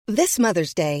This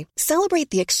Mother's Day, celebrate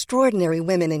the extraordinary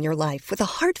women in your life with a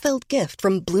heartfelt gift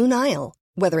from Blue Nile.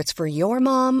 Whether it's for your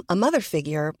mom, a mother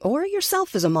figure, or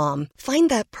yourself as a mom, find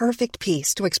that perfect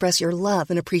piece to express your love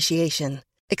and appreciation.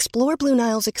 Explore Blue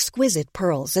Nile's exquisite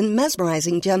pearls and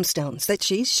mesmerizing gemstones that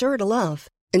she's sure to love.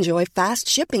 Enjoy fast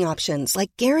shipping options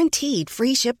like guaranteed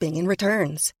free shipping and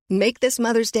returns. Make this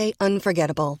Mother's Day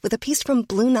unforgettable with a piece from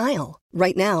Blue Nile.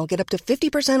 Right now, get up to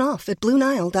 50% off at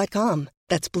BlueNile.com.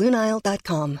 That's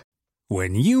BlueNile.com.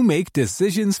 When you make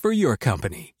decisions for your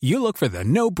company, you look for the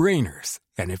no-brainers.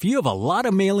 And if you have a lot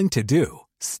of mailing to do,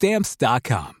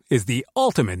 Stamps.com is the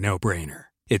ultimate no-brainer.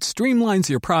 It streamlines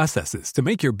your processes to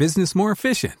make your business more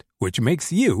efficient, which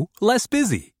makes you less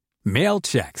busy. Mail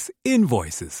checks,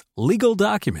 invoices, legal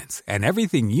documents, and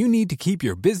everything you need to keep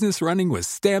your business running with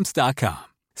Stamps.com.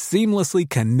 Seamlessly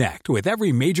connect with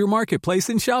every major marketplace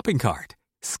and shopping cart.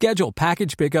 Schedule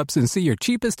package pickups and see your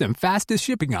cheapest and fastest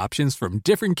shipping options from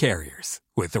different carriers.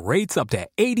 With rates up to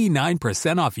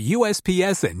 89% off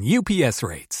USPS and UPS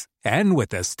rates. And with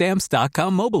the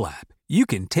Stamps.com mobile app, you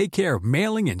can take care of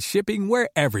mailing and shipping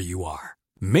wherever you are.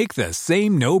 Make the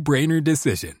same no-brainer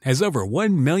decision as over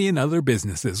 1 million other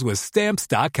businesses with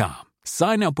Stamps.com.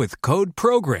 Sign up with code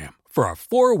PROGRAM for a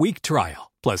 4-week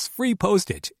trial, plus free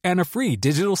postage and a free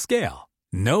digital scale.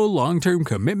 No long-term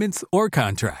commitments or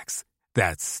contracts.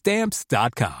 That's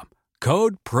Stamps.com.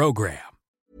 Code PROGRAM.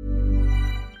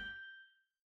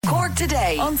 Cork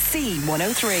today on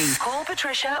C103. Call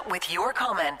Patricia with your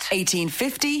comment.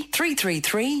 1850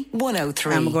 333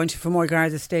 103. And we're going to for more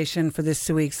Garda Station for this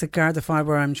week's Garda File,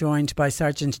 where I'm joined by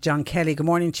Sergeant John Kelly. Good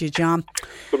morning to you, John.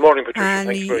 Good morning, Patricia. And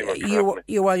thanks very much for having me.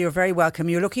 You're very welcome.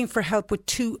 You're looking for help with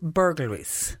 2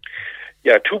 burglaries.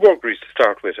 Yeah, 2 burglaries to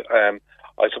start with.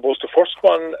 I suppose the first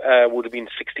one would have been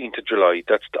 16th of July.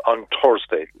 That's on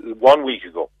Thursday, 1 week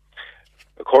ago.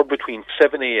 Occurred between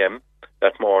 7 a.m.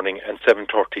 that morning and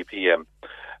 7:30 p.m.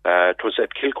 It was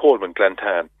at Kilcolman,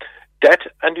 Glantan. That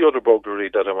and the other burglary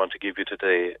that I want to give you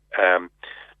today,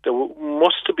 there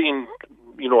must have been,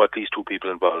 at least 2 people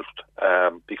involved.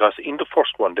 Because in the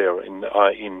first one there in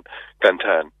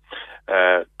Glantan,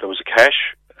 there was a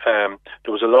cash,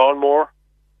 there was a lawnmower,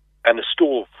 and a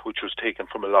stove which was taken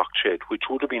from a locked shed, which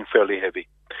would have been fairly heavy.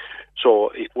 So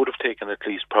it would have taken at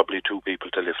least probably 2 people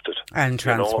to lift it. And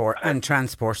transport.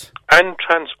 Transport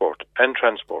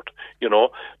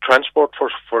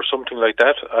for something like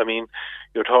that. I mean,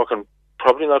 you're talking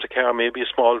probably not a car, maybe a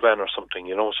small van or something,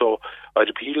 So I'd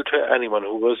appeal to anyone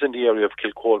who was in the area of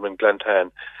Kilcolman,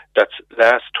 Glantan, that's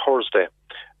last Thursday,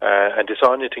 and they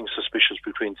saw anything suspicious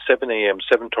between 7 a.m,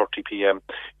 7:30 p.m,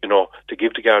 to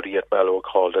give the Gardaí at Mallow a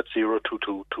call. That's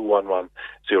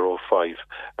 022-211-05.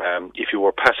 If you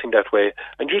were passing that way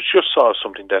and you just saw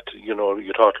something that, you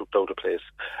thought looked out of place,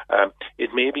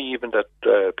 it may be even that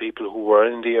people who were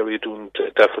in the area doing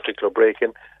that particular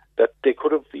break-in, that they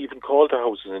could have even called the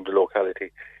houses in the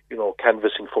locality,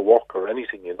 canvassing for work or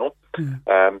anything,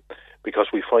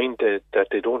 because we find that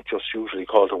they don't just usually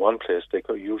call to one place. They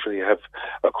usually have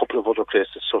a couple of other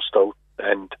places sussed out,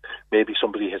 and maybe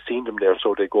somebody has seen them there,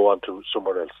 so they go on to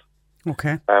somewhere else.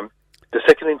 Okay. The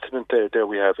second incident there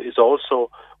we have is also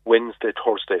Wednesday,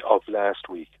 Thursday of last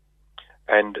week,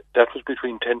 and that was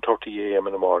between 10:30 a.m.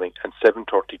 in the morning and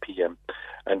 7:30 p.m,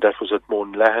 and that was at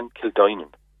Monlahan,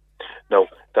 Kildonan. Now,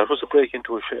 that was a break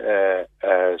into a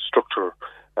structure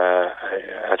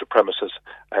at a premises,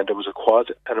 and there was a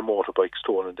quad and a motorbike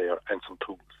stolen there and some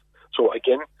tools. So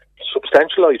again,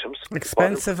 substantial items.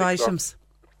 Expensive items.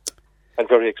 And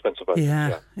very expensive items.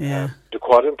 Yeah. The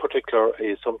quad in particular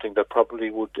is something that probably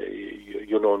would,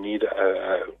 need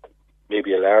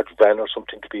maybe a large van or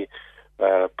something to be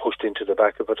pushed into the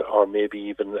back of it, or maybe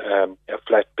even a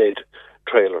flatbed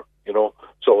trailer,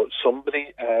 So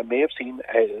somebody may have seen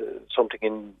something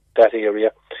in that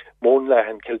area,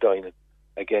 Monlahan, Kildonan,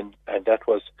 again, and that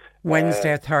was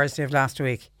Wednesday or Thursday of last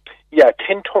week. Yeah,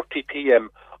 10:30 p.m.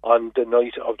 on the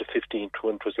night of the 15th,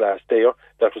 when it was last there.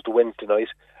 That was the Wednesday night.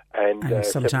 And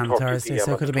sometime Thursday,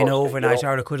 so it could have been overnight,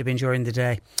 or it could have been during the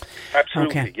day.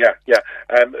 Absolutely, okay. Yeah.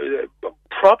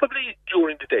 Probably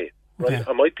during the day, right? Okay.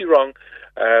 I might be wrong,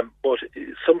 but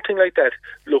something like that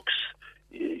looks,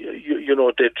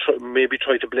 they maybe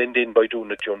try to blend in by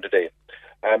doing it during the day.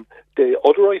 The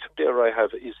other item there I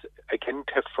have is, again,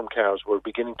 theft from cars. We're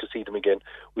beginning to see them again.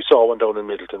 We saw one down in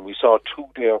Middleton. We saw 2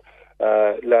 there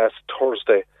last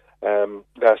Thursday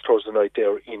night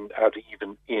there in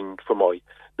Ardeven in Fermoy.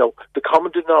 Now, the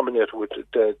common denominator with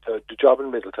the job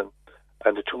in Middleton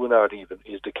and the 2 in Ardeven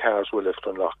is the cars were left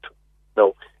unlocked.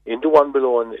 Now, in the one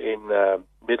below in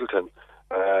Middleton,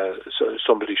 So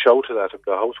somebody shouted at him.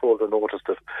 The householder noticed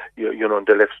it, and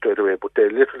they left straight away. But they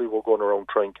literally were going around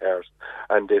trying cars,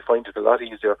 and they find it a lot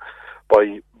easier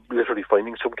by literally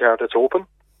finding some car that's open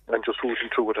and just rooting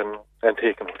through it and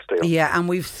taking what's there. Yeah, and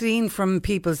we've seen from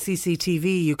people's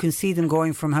CCTV, you can see them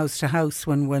going from house to house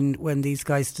when these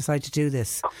guys decide to do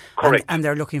this. Correct. And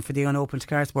they're looking for the unopened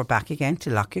cars. We're back again to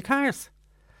lock your cars.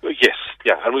 Yes,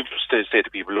 yeah, and we just say to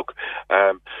people, look,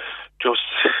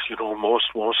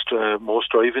 most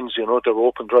drive-ins, they're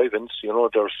open drive-ins,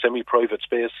 they're semi-private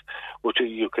space, which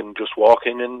you can just walk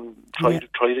in and try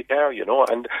the car,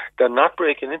 and they're not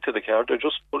breaking into the car, they're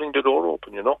just pulling the door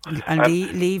open, And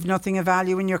leave nothing of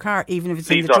value in your car, even if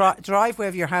it's in the driveway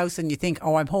of your house and you think,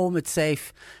 oh, I'm home, it's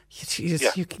safe.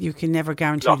 You can never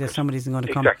guarantee that somebody isn't going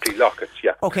to come. Exactly, lock it,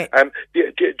 yeah. Okay.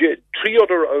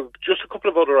 Just a couple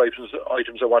of other items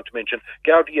I want to mention.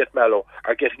 Gardaí at Mallow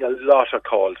are getting a lot of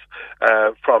calls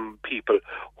from people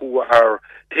who are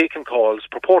taking calls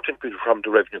purporting to be from the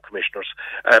revenue commissioners.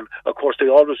 Of course, they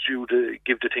always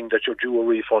give the thing that you're due a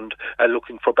refund and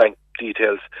looking for bank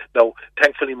details. Now,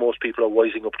 thankfully, most people are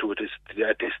wising up to it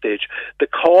at this stage. The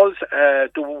calls,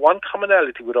 the one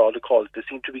commonality with all the calls, they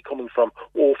seem to be coming from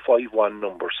 051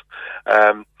 numbers.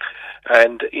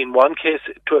 And in one case,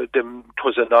 it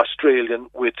was an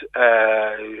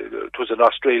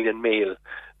Australian male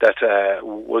that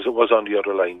was on the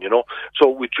other line, So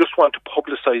we just want to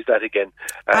publicise that again.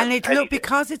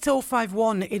 Because it's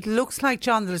 051, it looks like,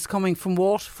 John, that it's coming from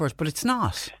Waterford, but it's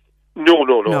not.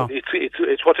 No.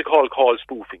 It's what they call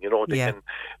spoofing. They can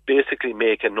basically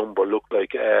make a number look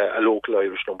like a local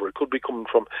Irish number. It could be coming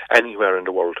from anywhere in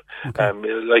the world. Okay.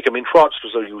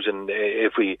 Fraudsters are using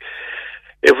every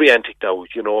antic now.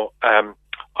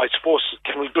 I suppose,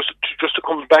 can we just to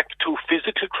come back to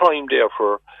physical crime there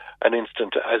for an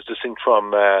instant, as distinct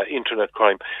from internet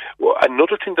crime. Well,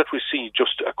 another thing that we see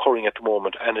just occurring at the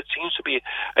moment, and it seems to be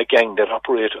a gang that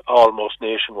operate almost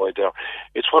nationwide there,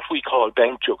 it's what we call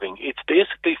bank jugging. It's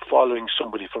basically following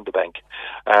somebody from the bank.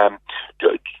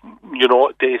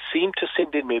 They seem to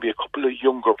send in maybe a couple of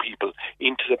younger people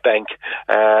into the bank,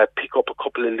 pick up a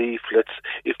couple of leaflets.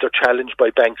 If they're challenged by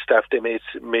bank staff, they may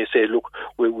say, look,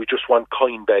 we just want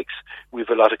coin bags. We have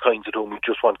a lot of coins at home, we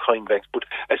just want coin bags. But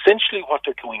essentially what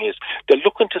they're doing is they're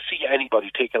looking to see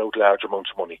anybody taking out large amounts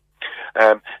of money.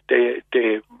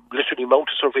 They literally mount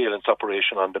a surveillance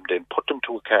operation on them, then put them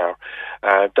to a car.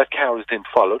 That car is then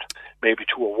followed, maybe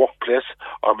to a workplace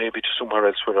or maybe to somewhere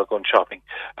else where they're going shopping,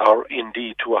 or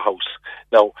indeed to a house.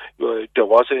 Now, there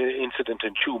was an incident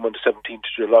in Tuam on the 17th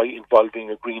of July involving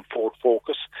a green Ford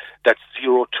Focus. That's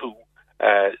 02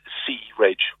 C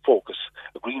Reg Focus,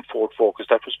 a green Ford Focus.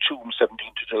 That was Tuam,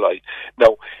 17th of July.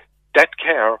 Now, that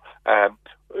car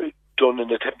done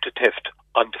an attempted theft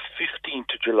on the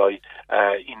 15th of July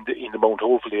in the Mount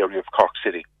Oval area of Cork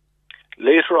City.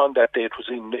 Later on that day, it was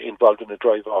involved in a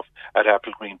drive-off at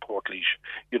Apple Green, Portlaoise.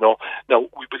 Now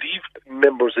we believe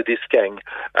members of this gang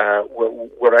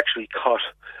were actually caught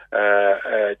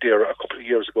there a couple of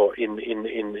years ago in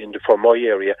the Fermoy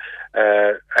area,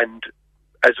 and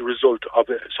as a result of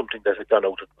something that had gone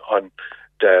out on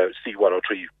the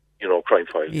C103, crime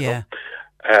file. Yeah.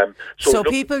 So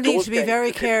people need to be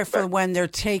very careful when they're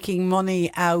taking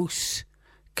money out.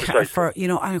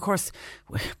 And of course,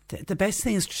 the best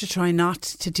thing is to try not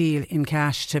to deal in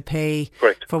cash, to pay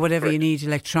for whatever you need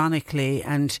electronically.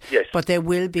 But there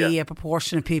will be a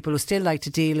proportion of people who still like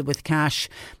to deal with cash,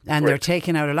 and they're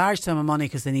taking out a large sum of money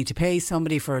because they need to pay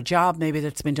somebody for a job maybe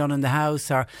that's been done in the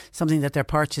house or something that they're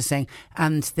purchasing,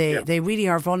 and they really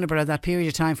are vulnerable at that period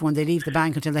of time from when they leave the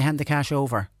bank until they hand the cash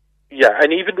over. Yeah,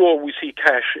 and even though we see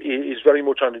cash is very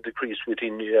much on the decrease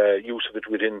within use of it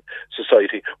within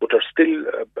society, but there's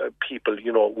still people,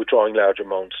 withdrawing large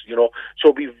amounts,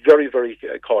 So be very, very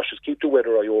cautious. Keep the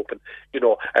weather eye open,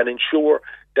 and ensure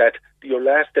that your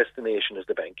last destination is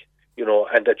the bank,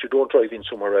 and that you don't drive in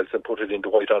somewhere else and put it into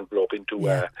white envelope into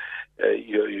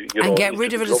and get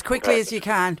rid of it as quickly as you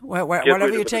can. Wherever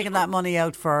you're taking that money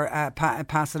out for,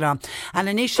 pass it on. And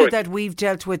an issue that we've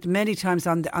dealt with many times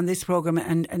on this programme,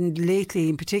 and lately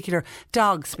in particular,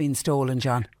 dogs being stolen,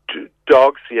 John.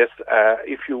 Dogs, yes.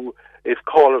 If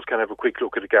callers can have a quick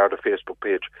look at the Garda Facebook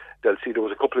page, they'll see there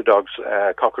was a couple of dogs,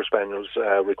 Cocker Spaniels,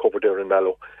 recovered there in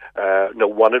Mallow. Now,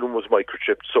 one of them was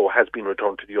microchipped, so has been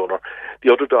returned to the owner.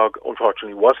 The other dog,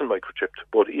 unfortunately, wasn't microchipped,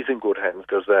 but is in good hands.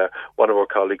 There's one of our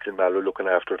colleagues in Mallow looking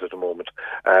after it at the moment.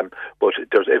 But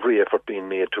there's every effort being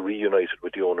made to reunite it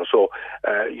with the owner. So,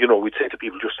 we'd say to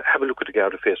people, just have a look at the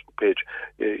Garda Facebook page,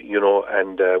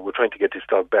 and we're trying to get this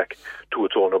dog back to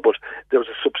its owner. But there was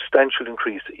a substantial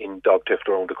increase in dog theft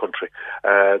around the country,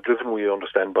 driven, we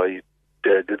understand, by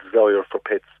the desire for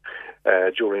pets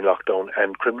during lockdown,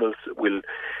 and criminals will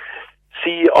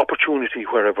see opportunity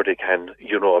wherever they can,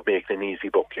 of making an easy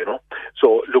buck,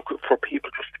 So look, for people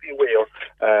just to be aware,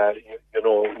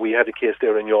 we had a case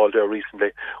there in Youghal there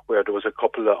recently where there was a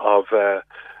couple of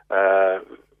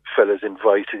fellas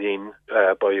invited in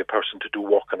by a person to do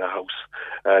work on a house.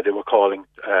 They were calling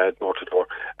door to door,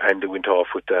 and they went off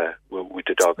with the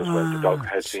dog as well. The dog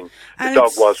has been. The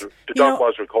dog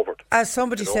was recovered. As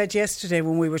somebody said yesterday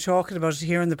when we were talking about it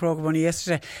here in the programme only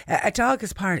yesterday, a dog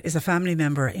is a family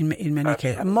member in many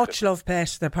cases. A much loved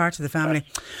pet. They're part of the family.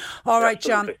 All right,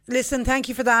 John. Listen, thank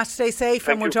you for that. Stay safe,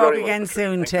 and we'll talk again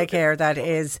soon. Take care. That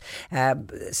is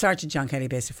Sergeant John Kelly,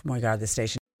 based from Moygarda, the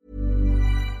station.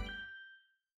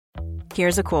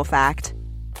 Here's a cool fact.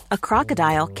 A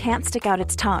crocodile can't stick out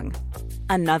its tongue.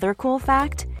 Another cool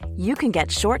fact, you can get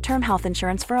short-term health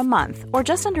insurance for a month or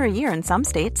just under a year in some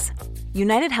states.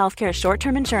 United Healthcare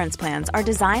short-term insurance plans are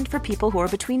designed for people who are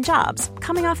between jobs,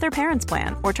 coming off their parents'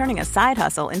 plan, or turning a side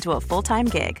hustle into a full-time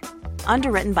gig.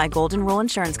 Underwritten by Golden Rule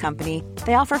Insurance Company,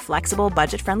 they offer flexible,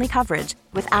 budget-friendly coverage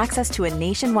with access to a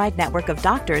nationwide network of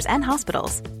doctors and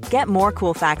hospitals. Get more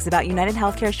cool facts about United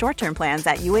Healthcare short-term plans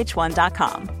at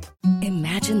uh1.com.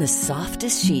 Imagine the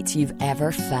softest sheets you've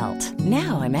ever felt.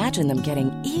 Now imagine them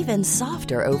getting even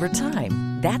softer over time.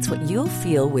 That's what you'll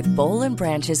feel with Boll &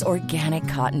 Branch's organic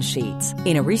cotton sheets.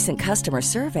 In a recent customer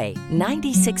survey,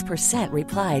 96%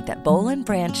 replied that Boll &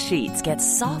 Branch sheets get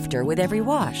softer with every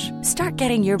wash. Start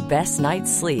getting your best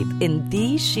night's sleep in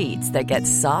these sheets that get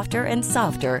softer and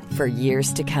softer for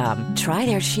years to come. Try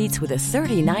their sheets with a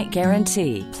 30-night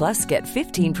guarantee. Plus, get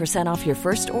 15% off your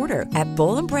first order at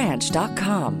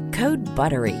bollandbranch.com. Code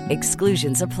BUTTERY.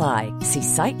 Exclusions apply. See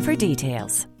site for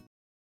details.